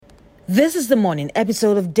This is the morning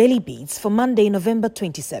episode of Daily Beats for Monday, November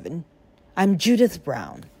 27. I'm Judith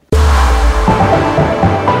Brown.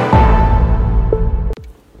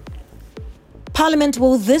 Parliament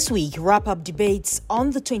will this week wrap up debates on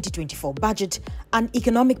the 2024 budget and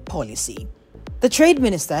economic policy. The Trade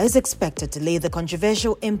Minister is expected to lay the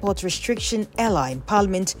controversial import restriction LI in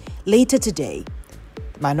Parliament later today.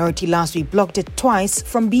 The minority last week blocked it twice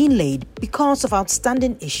from being laid because of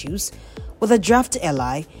outstanding issues with a draft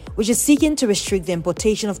LI which is seeking to restrict the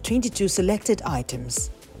importation of 22 selected items.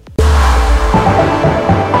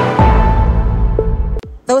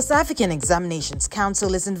 The West African Examinations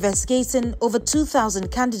Council is investigating over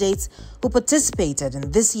 2,000 candidates who participated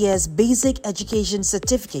in this year's Basic Education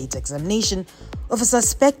Certificate examination over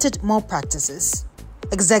suspected malpractices.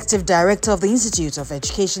 Executive Director of the Institute of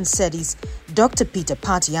Education Studies, Dr. Peter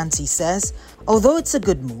Patianti, says, although it's a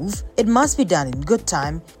good move, it must be done in good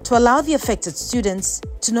time to allow the affected students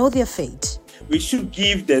to know their fate. We should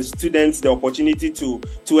give the students the opportunity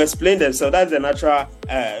to explain themselves. That's the natural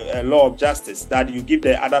law of justice, that you give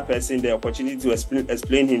the other person the opportunity to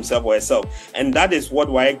explain himself or herself. And that is what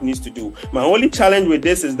WAEC needs to do. My only challenge with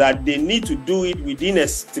this is that they need to do it within a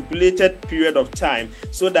stipulated period of time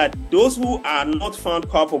so that those who are not found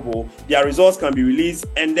culpable, their results can be released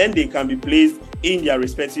and then they can be placed in their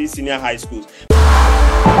respective senior high schools.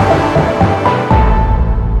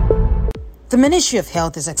 The Ministry of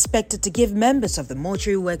Health is expected to give members of the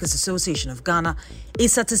Mortuary Workers Association of Ghana a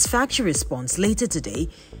satisfactory response later today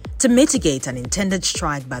to mitigate an intended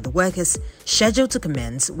strike by the workers scheduled to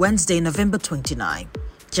commence Wednesday, November 29.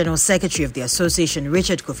 General Secretary of the association,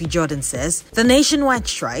 Richard Kofi Jordan, says the nationwide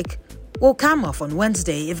strike will come off on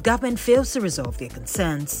Wednesday if government fails to resolve their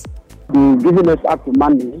concerns. They've given us up to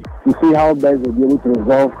Monday to see how best they'll be able to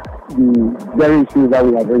resolve the very issues that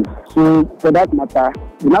we have raised. So, for that matter,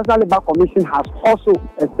 the National Labour Commission has also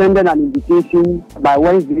extended an invitation by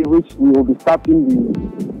Wednesday, which we will be starting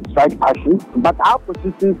the strike action. But our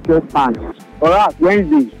position still stands. For us,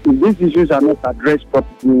 Wednesday, if these issues are not addressed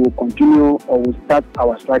properly, we will continue or we'll start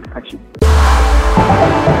our strike action.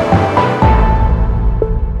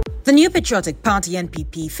 The New Patriotic Party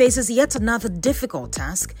NPP faces yet another difficult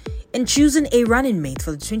task in choosing a running mate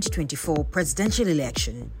for the 2024 presidential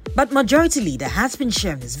election. But Majority Leader has been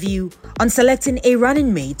sharing his view on selecting a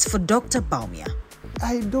running mate for Dr. Bawumia.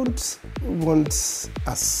 I don't want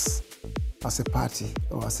us as a party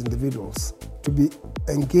or as individuals to be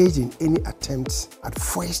engaged in any attempt at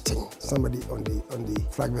foisting somebody on the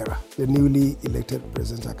flag bearer, the newly elected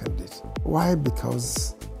presidential candidate. Why?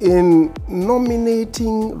 Because in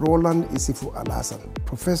nominating Roland Isifu Alasan,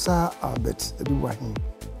 Professor Albert Eduwahim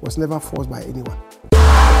was never forced by anyone.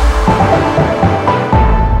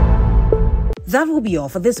 That will be all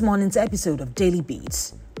for this morning's episode of Daily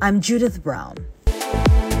Beats. I'm Judith Brown.